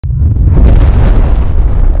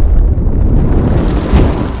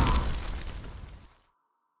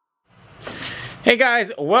Hey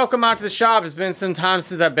guys, welcome out to the shop. It's been some time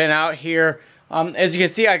since I've been out here. As you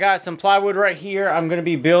can see, I got some plywood right here. I'm going to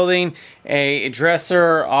be building a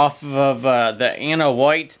dresser off of the Anna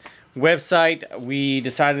White website. We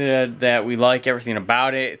decided that we like everything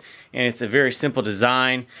about it, and it's a very simple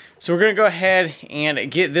design. So we're going to go ahead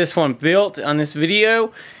and get this one built on this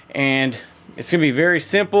video, and it's going to be very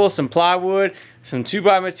simple. Some plywood, some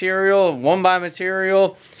 2x material, 1x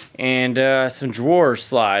material, and some drawer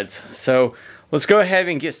slides. So let's go ahead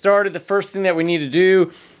and get started. The first thing that we need to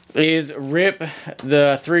do is rip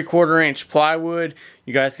the 3/4 inch plywood.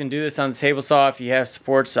 You guys can do this on the table saw if you have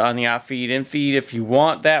supports on the out-feed, in-feed if you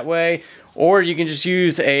want that way, or you can just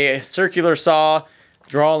use a circular saw,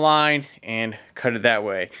 draw a line, and cut it that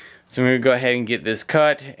way. So I'm going to go ahead and get this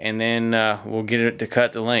cut, and then we'll get it to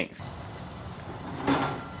cut the length.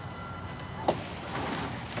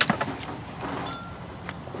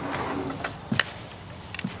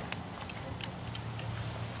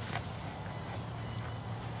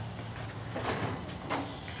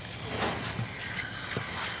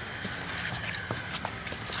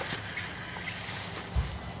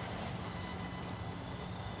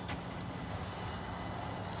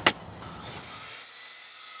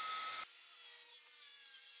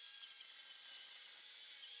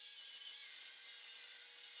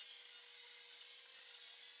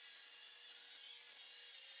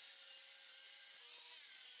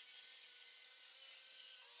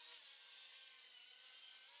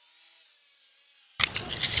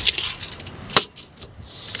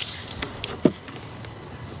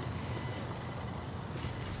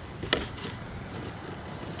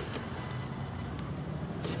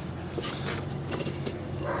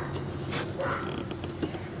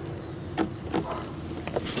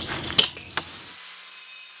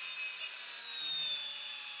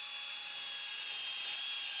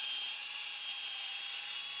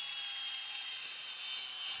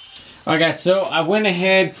 Alright guys, so I went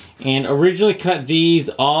ahead and originally cut these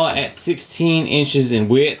all at 16 inches in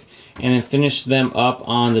width and then finished them up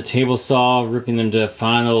on the table saw, ripping them to a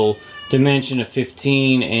final dimension of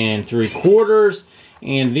 15 3/4.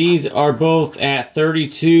 And these are both at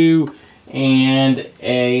 32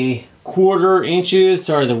 1/4 inches.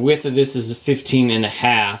 Sorry, the width of this is 15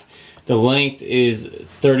 1/2. The length is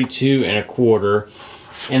 32 1/4.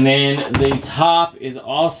 And then the top is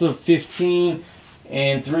also 15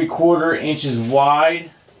 3/4 inches wide,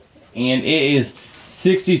 and it is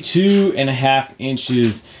 62 1/2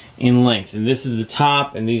 inches in length. And this is the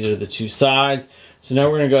top, and these are the two sides. So now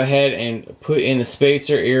we're going to go ahead and put in the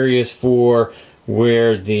spacer areas for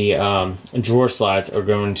where the drawer slides are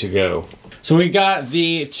going to go. So we got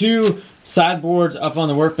the two sideboards up on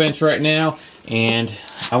the workbench right now, and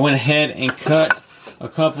I went ahead and cut a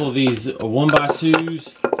couple of these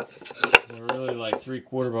 1x2s. They're really like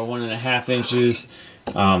 3/4 by 1.5 inches.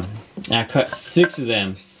 I cut 6 of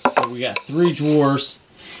them, so we got 3 drawers,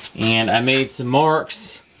 and I made some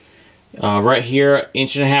marks right here, 1.5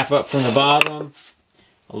 inches up from the bottom,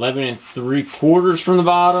 11 3/4 from the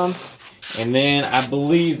bottom, and then I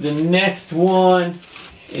believe the next one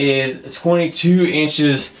is 22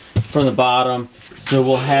 inches from the bottom. So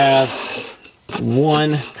we'll have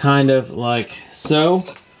one kind of like so,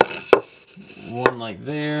 one like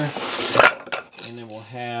there, and then we'll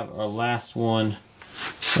have our last one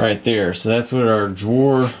right there. So that's what our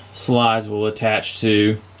drawer slides will attach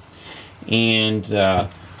to. And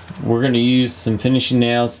we're going to use some finishing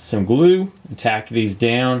nails, some glue, and tack these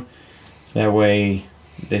down. That way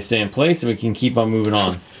they stay in place and we can keep on moving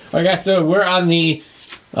on. Alright guys, so we're on the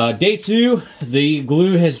day 2. The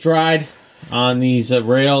glue has dried on these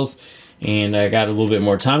rails, and I got a little bit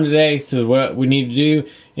more time today. So what we need to do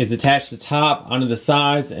is attach the top onto the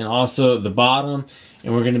sides and also the bottom.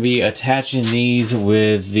 And we're going to be attaching these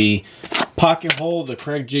with the pocket hole, the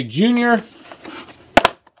Craig Jig Jr.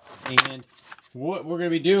 And what we're going to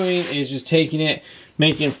be doing is just taking it,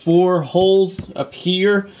 making 4 holes up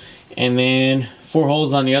here, and then 4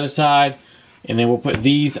 holes on the other side. And then we'll put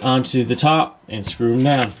these onto the top and screw them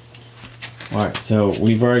down. Alright, so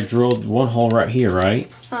we've already drilled 1 hole right here, right?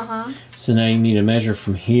 Uh-huh. So now you need to measure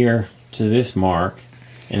from here to this mark,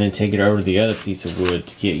 and then take it over to the other piece of wood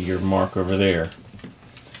to get your mark over there.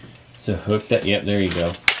 So hook that, yep, there you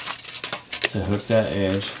go. So hook that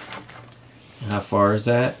edge. How far is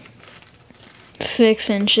that? 6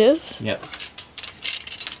 inches. Yep.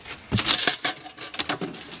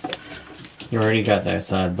 You already got that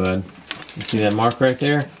side, bud. You see that mark right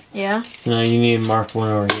there? Yeah. So now you need to mark one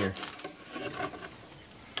over here.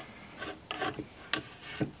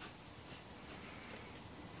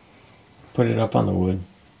 Put it up on the wood.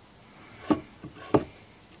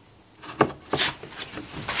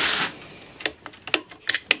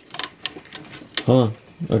 Hold on.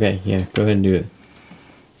 Okay, yeah, go ahead and do it.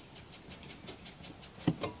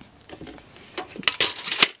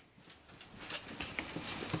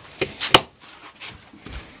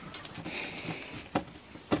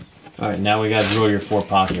 Alright, now we gotta drill your 4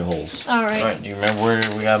 pocket holes. Alright. Alright, do you remember where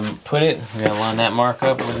we gotta put it? We gotta line that mark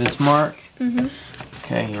up with this mark. Mm-hmm.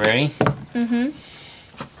 Okay, you ready? Mm-hmm.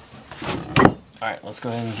 Alright, let's go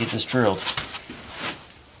ahead and get this drilled.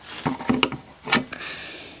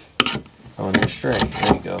 Going in straight.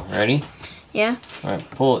 There you go. Ready? Yeah. Alright,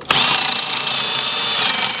 pull it.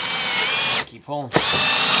 Keep pulling.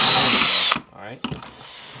 Alright.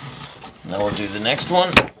 Now we'll do the next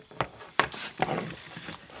one.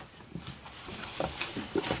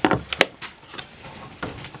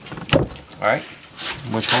 Alright.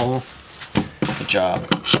 Which hole? Good job.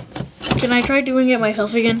 Can I try doing it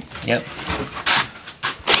myself again? Yep.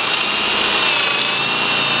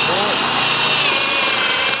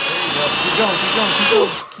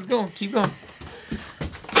 Keep going.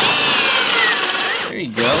 There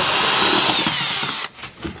you go.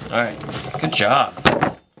 Alright, good job.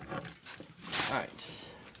 Alright,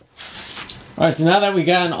 so now that we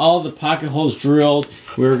gotten all the pocket holes drilled,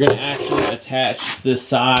 we're going to actually attach the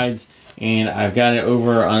sides, and I've got it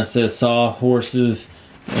over on a set of sawhorses,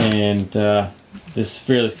 and this is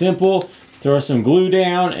fairly simple. Throw some glue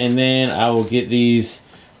down, and then I will get these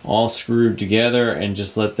all screwed together and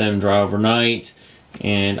just let them dry overnight.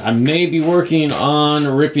 And I may be working on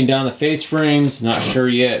ripping down the face frames, not sure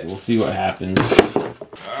yet. We'll see what happens.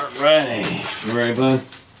 Alright, you ready, bud?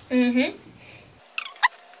 Mm-hmm.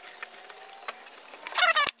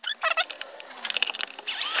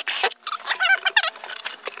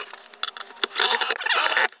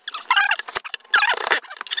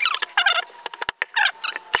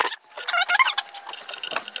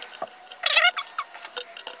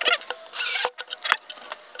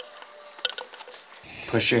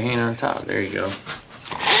 Push your hand on top. There you go.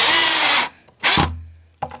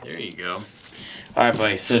 There you go. Alright,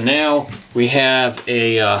 buddy. So now we have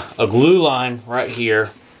a glue line right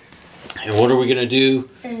here. And what are we going to do?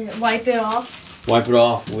 And wipe it off. Wipe it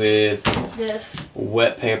off with this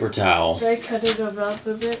wet paper towel. Should I cut it up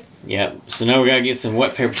a bit? Yep. So now we got to get some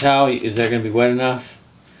wet paper towel. Is that going to be wet enough?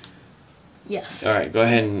 Yes. Alright, go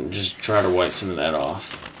ahead and just try to wipe some of that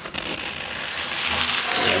off.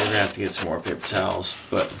 Yeah, we're gonna have to get some more paper towels,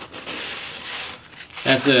 but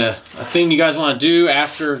that's a thing you guys want to do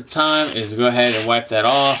after time is go ahead and wipe that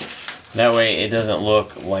off. That way it doesn't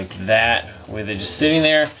look like that with it just sitting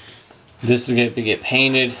there. This is going to get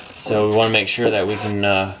painted, so we want to make sure that we can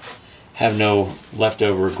have no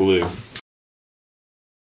leftover glue.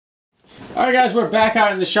 Alright guys, we're back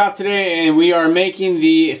out in the shop today and we are making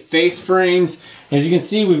the face frames. As you can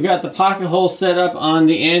see, we've got the pocket hole set up on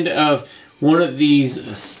the end of one of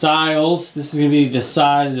these styles. This is going to be the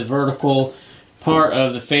side, the vertical part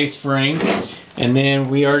of the face frame. And then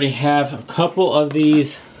we already have a couple of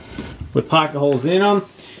these with pocket holes in them.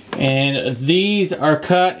 And these are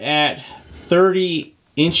cut at 30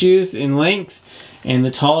 inches in length. And the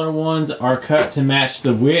taller ones are cut to match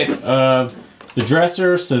the width of the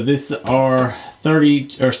dresser. So these are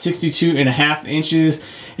 62.5 inches.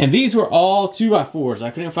 And these were all 2x4s. I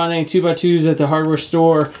couldn't find any 2x2s at the hardware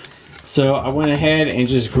store. So I went ahead and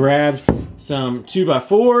just grabbed some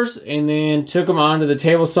 2x4s and then took them onto the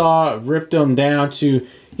table saw, ripped them down to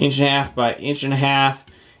 1.5 by 1.5,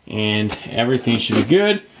 and everything should be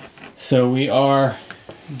good. So we are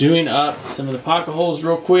doing up some of the pocket holes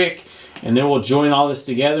real quick, and then we'll join all this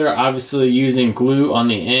together, obviously using glue on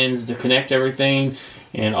the ends to connect everything,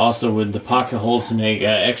 and also with the pocket holes to make an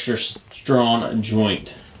extra strong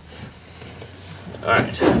joint.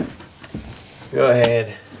 Alright, go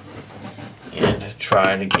ahead and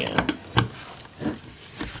try it again.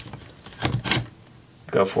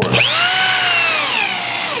 Go for it.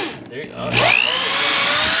 There you go.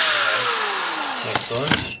 Next one.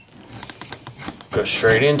 Go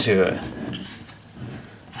straight into it.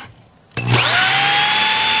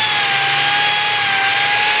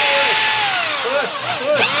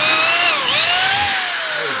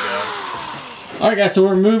 Alright guys, so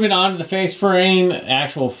we're moving on to the face frame,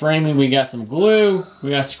 actual framing. We got some glue, we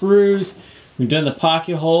got screws, we've done the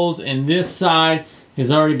pocket holes, and this side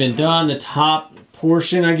has already been done, the top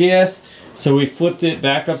portion I guess. So we flipped it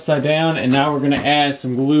back upside down, and now we're going to add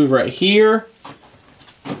some glue right here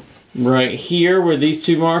where these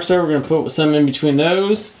two marks are. We're going to put some in between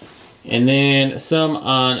those, and then some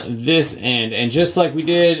on this end. And just like we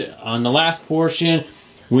did on the last portion,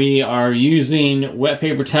 we are using wet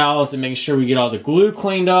paper towels and making sure we get all the glue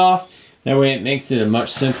cleaned off. That way it makes it a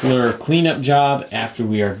much simpler cleanup job after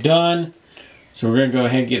we are done. So we're gonna go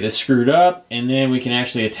ahead and get this screwed up, and then we can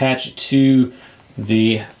actually attach it to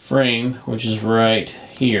the frame, which is right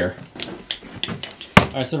here. All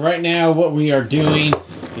right, so right now what we are doing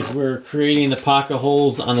is we're creating the pocket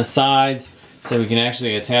holes on the sides so we can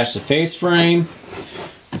actually attach the face frame.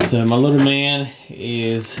 So my little man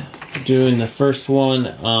is doing the first one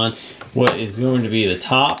on what is going to be the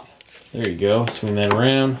top. There you go, swing that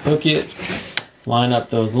around, hook it, line up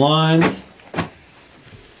those lines.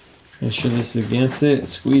 Make sure this is against it,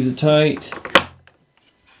 squeeze it tight.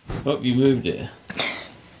 Oh, you moved it.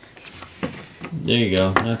 There you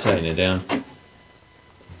go, now tighten it down.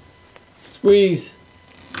 Squeeze.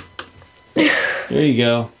 There you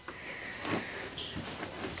go.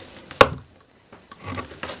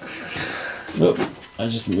 Oh, I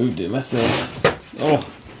just moved it myself. Oh,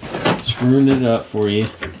 screwing it up for you.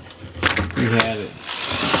 You have it.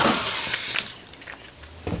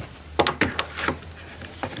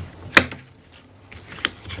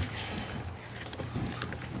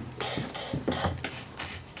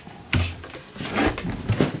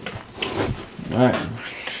 All right.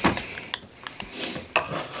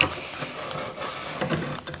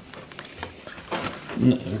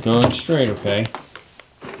 Going straight, okay.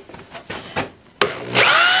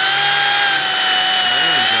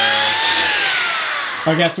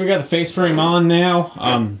 Alright guys, so we got the face frame on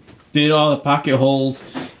now. Did all the pocket holes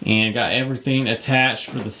and got everything attached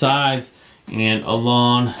for the sides and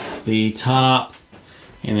along the top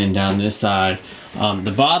and then down this side.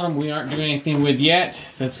 The bottom we aren't doing anything with yet.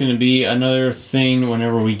 That's going to be another thing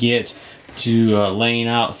whenever we get to laying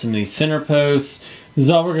out some of these center posts. This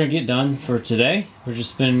is all we're going to get done for today. We're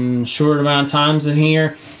just spending a short amount of times in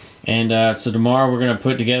here. And so tomorrow we're going to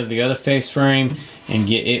put together the other face frame and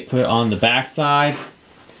get it put on the back side.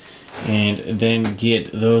 And then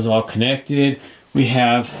get those all connected. We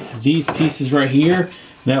have these pieces right here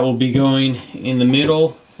that will be going in the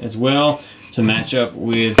middle as well to match up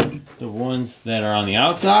with the ones that are on the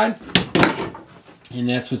outside. And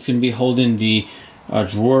that's what's going to be holding the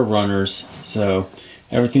drawer runners. So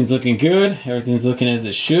everything's looking good. Everything's looking as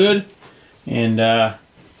it should. And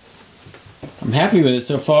I'm happy with it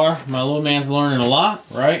so far. My little man's learning a lot,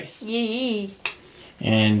 right? Yeah.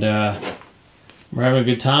 And we're having a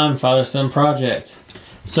good time. Father-son project.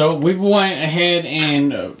 So we went ahead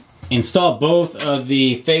and installed both of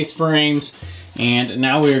the face frames. And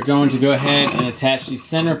now we are going to go ahead and attach these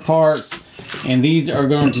center parts. And these are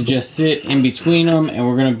going to just sit in between them. And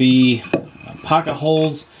we're going to be pocket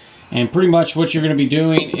holes. And pretty much what you're going to be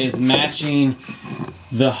doing is matching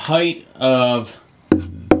the height of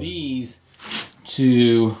these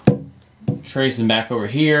to trace them back over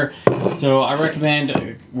here. So I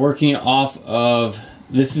recommend working off of,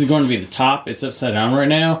 this is going to be the top, it's upside down right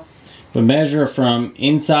now, but measure from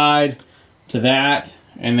inside to that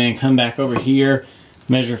and then come back over here,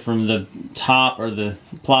 measure from the top or the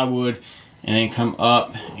plywood and then come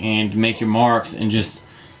up and make your marks and just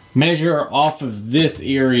measure off of this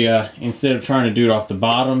area instead of trying to do it off the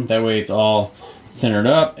bottom. That way it's all centered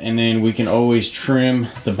up, and then we can always trim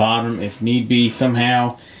the bottom if need be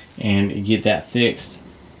somehow and get that fixed.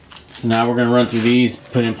 So now we're going to run through these,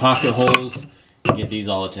 put in pocket holes, and get these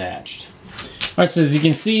all attached. Alright, so as you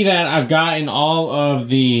can see that I've gotten all of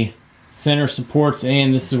the center supports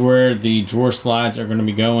in. This is where the drawer slides are going to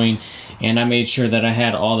be going, and I made sure that I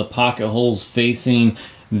had all the pocket holes facing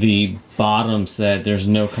the bottom so that there's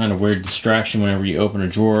no kind of weird distraction whenever you open a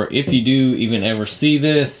drawer, if you do even ever see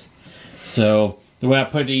this. So the way I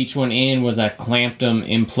put each one in was I clamped them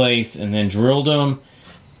in place and then drilled them,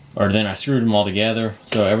 or then I screwed them all together,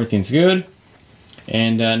 so everything's good.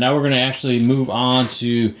 And now we're going to actually move on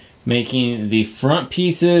to making the front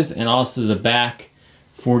pieces and also the back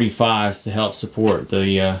 45s to help support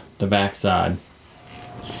the back side.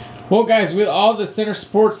 Well guys, with all the center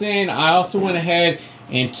supports in, I also went ahead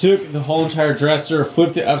and took the whole entire dresser,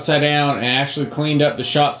 flipped it upside down, and actually cleaned up the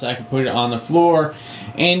shop so I could put it on the floor.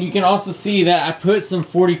 And you can also see that I put some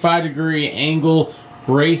 45-degree angle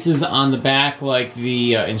braces on the back like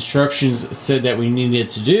the instructions said that we needed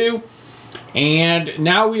to do. And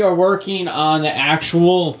now we are working on the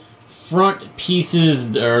actual front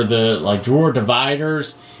pieces, or the like drawer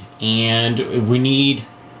dividers, and we need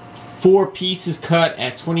 4 pieces cut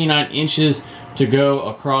at 29 inches to go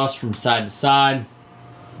across from side to side.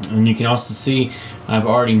 And you can also see I've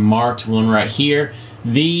already marked one right here.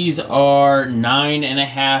 These are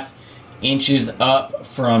 9.5 inches up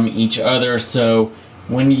from each other, so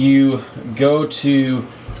when you go to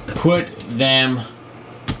put them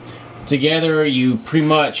together, you pretty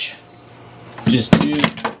much just do,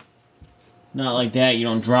 not like that, you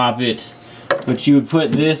don't drop it, but you would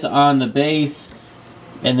put this on the base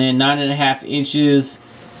and then 9.5 inches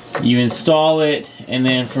you install it, and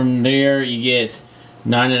then from there you get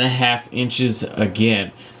 9.5 inches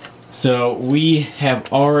again. So we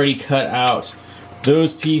have already cut out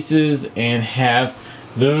those pieces and have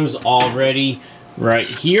those already right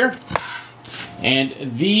here, and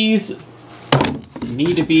these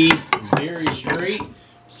need to be very straight.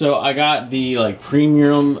 So I got the like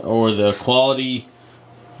premium or the quality,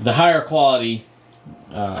 the higher quality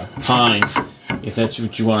pine, if that's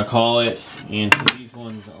what you want to call it. And so these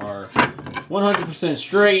ones are 100%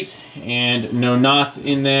 straight and no knots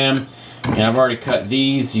in them. And I've already cut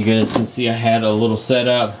these. You guys can see I had a little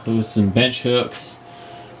setup with some bench hooks,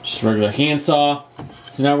 just regular handsaw.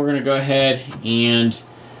 So now we're going to go ahead and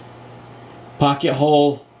pocket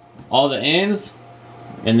hole all the ends,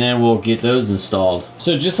 and then we'll get those installed.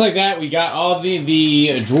 So just like that, we got all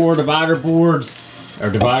the drawer divider boards,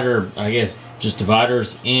 or divider, I guess, just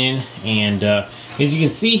dividers in. And as you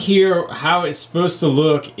can see here, how it's supposed to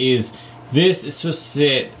look is this is supposed to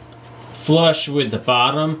sit flush with the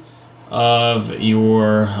bottom of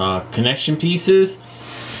your connection pieces.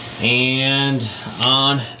 And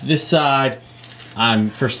on this side, I'm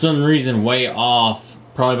for some reason way off,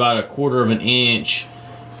 probably about 1/4 of an inch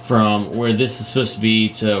from where this is supposed to be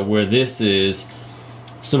to where this is.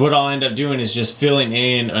 So what I'll end up doing is just filling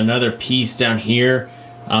in another piece down here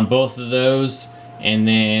on both of those, and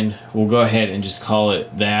then we'll go ahead and just call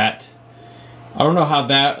it that. I don't know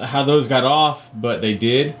how those got off, but they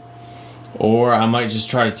did. Or I might just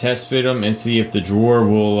try to test fit them and see if the drawer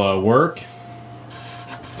will work,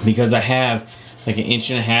 because I have like 1.5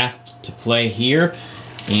 inches to play here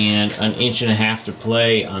and 1.5 inches to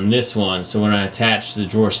play on this one. So when I attach the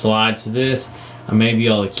drawer slides to this, I may be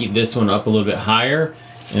able to keep this one up a little bit higher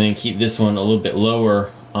and then keep this one a little bit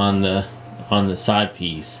lower on the side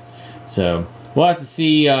piece. So we'll have to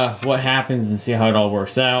see what happens and see how it all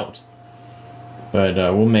works out, but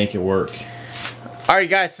we'll make it work. Alright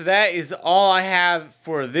guys, so that is all I have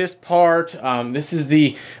for this part. This is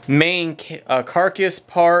the main carcass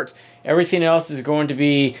part. Everything else is going to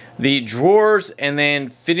be the drawers, and then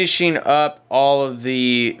finishing up all of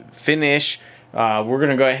the finish. We're going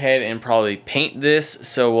to go ahead and probably paint this,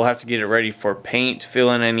 so we'll have to get it ready for paint,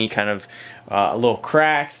 fill in any kind of little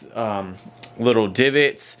cracks, little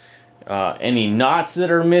divots, any knots that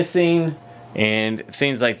are missing, and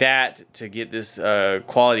things like that to get this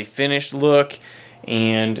quality finished look.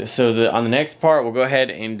 And so on the next part, we'll go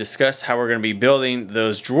ahead and discuss how we're going to be building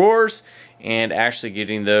those drawers and actually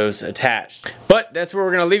getting those attached. But that's where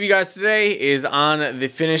we're going to leave you guys today, is on the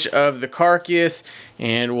finish of the carcass,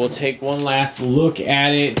 and we'll take one last look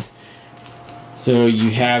at it. So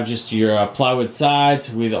you have just your plywood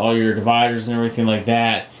sides with all your dividers and everything like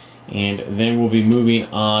that, and then we'll be moving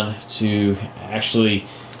on to actually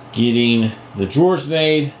getting the drawers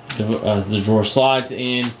made, the drawer slides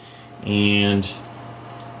in, and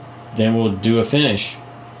then we'll do a finish.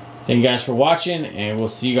 Thank you guys for watching, and we'll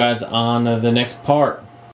see you guys on the next part.